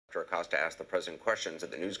Acosta asked the president questions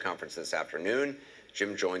at the news conference this afternoon.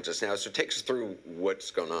 Jim joins us now. So take us through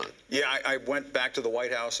what's going on. Yeah, I went back to the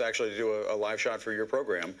White House actually to do a live shot for your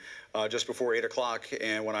program just before 8 o'clock.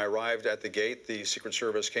 And when I arrived at the gate, the Secret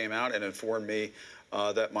Service came out and informed me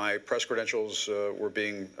that my press credentials were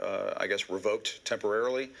being, I guess, revoked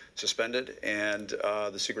temporarily, suspended. And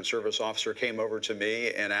the Secret Service officer came over to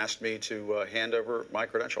me and asked me to hand over my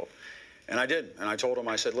credential. And I did. And I told him,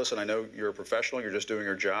 I said, listen, I know you're a professional. You're just doing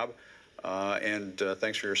your job. And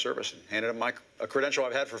thanks for your service. And handed him a credential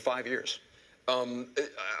I've had for 5 years. I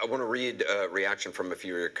want to read a reaction from a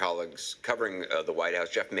few of your colleagues covering the White House.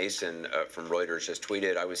 Jeff Mason from Reuters just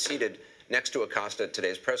tweeted, I was seated next to Acosta at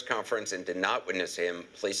today's press conference and did not witness him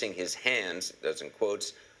placing his hands, that's in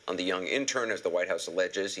quotes, on the young intern, as the White House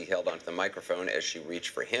alleges. He held onto the microphone as she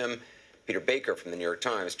reached for him. Peter Baker from the New York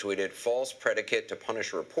Times tweeted, false predicate to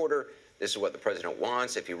punish a reporter. This is what the president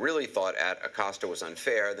wants. If he really thought Acosta was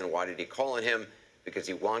unfair, then why did he call on him? Because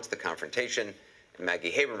he wants the confrontation. And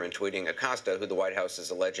Maggie Haberman tweeting, Acosta, who the White House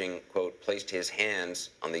is alleging, quote, placed his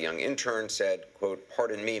hands on the young intern, said, quote,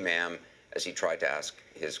 pardon me, ma'am, as he tried to ask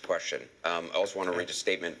his question. I also want to read a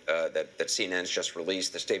statement that CNN's just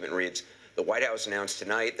released. The statement reads, the White House announced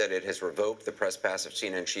tonight that it has revoked the press pass of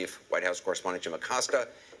CNN chief White House correspondent Jim Acosta.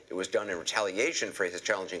 It was done in retaliation for his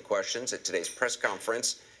challenging questions at today's press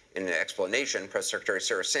conference. In an explanation, Press Secretary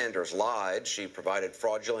Sarah Sanders lied. She provided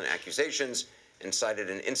fraudulent accusations and cited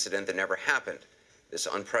an incident that never happened. This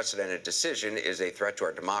unprecedented decision is a threat to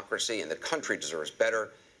our democracy, and the country deserves better.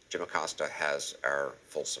 Jim Acosta has our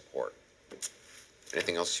full support.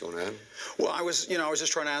 Anything else you want to add? Well, I was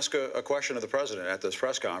just trying to ask a question of the president at this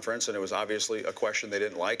press conference, and it was obviously a question they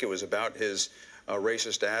didn't like. It was about his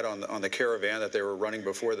racist ad on the Caravan that they were running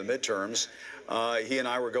before the midterms. He and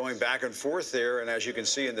I were going back and forth there, and as you can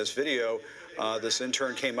see in this video, this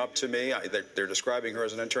intern came up to me. They're describing her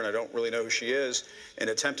as an intern. I don't really know who she is, and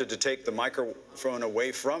attempted to take the microphone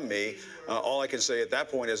away from me. All I can say at that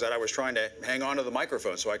point is that I was trying to hang on to the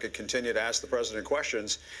microphone so I could continue to ask the president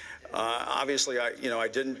questions. Obviously, I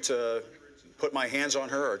didn't put my hands on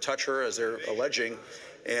her or touch her, as they're alleging.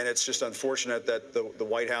 And it's just unfortunate that the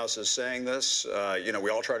White House is saying this. We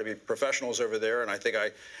all try to be professionals over there, and I think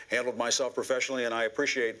I handled myself professionally, and I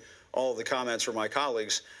appreciate all of the comments from my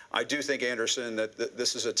colleagues. I do think, Anderson, that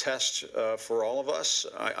this is a test for all of us.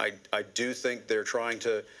 I do think they're trying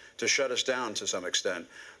to shut us down to some extent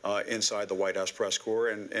inside the White House press corps,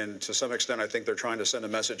 and to some extent I think they're trying to send a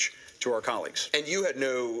message to our colleagues. And you had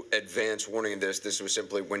no advance warning of this. This was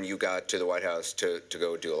simply when you got to the White House to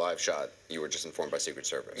go do a live shot. You were just informed by Secret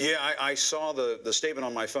Service. Yeah, I saw the statement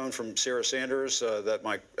on my phone from Sarah Sanders that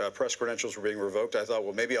my press credentials were being revoked. I thought,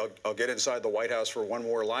 well, maybe I'll get inside the White House for one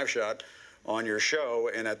more live shot on your show.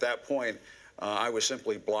 And at that point, I was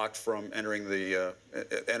simply blocked from entering the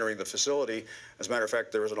facility. As a matter of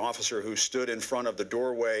fact, there was an officer who stood in front of the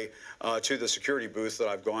doorway to the security booth that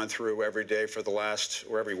I've gone through every day for the last,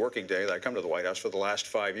 or every working day that I come to the White House for the last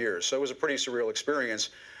 5 years. So it was a pretty surreal experience.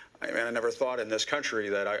 I mean, I never thought in this country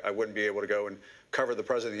that I wouldn't be able to go and cover the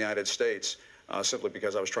President of the United States simply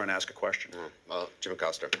because I was trying to ask a question. Well, Jim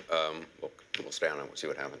Acosta, we'll stay on it. We'll see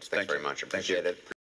what happens. Thanks very much. Appreciate it.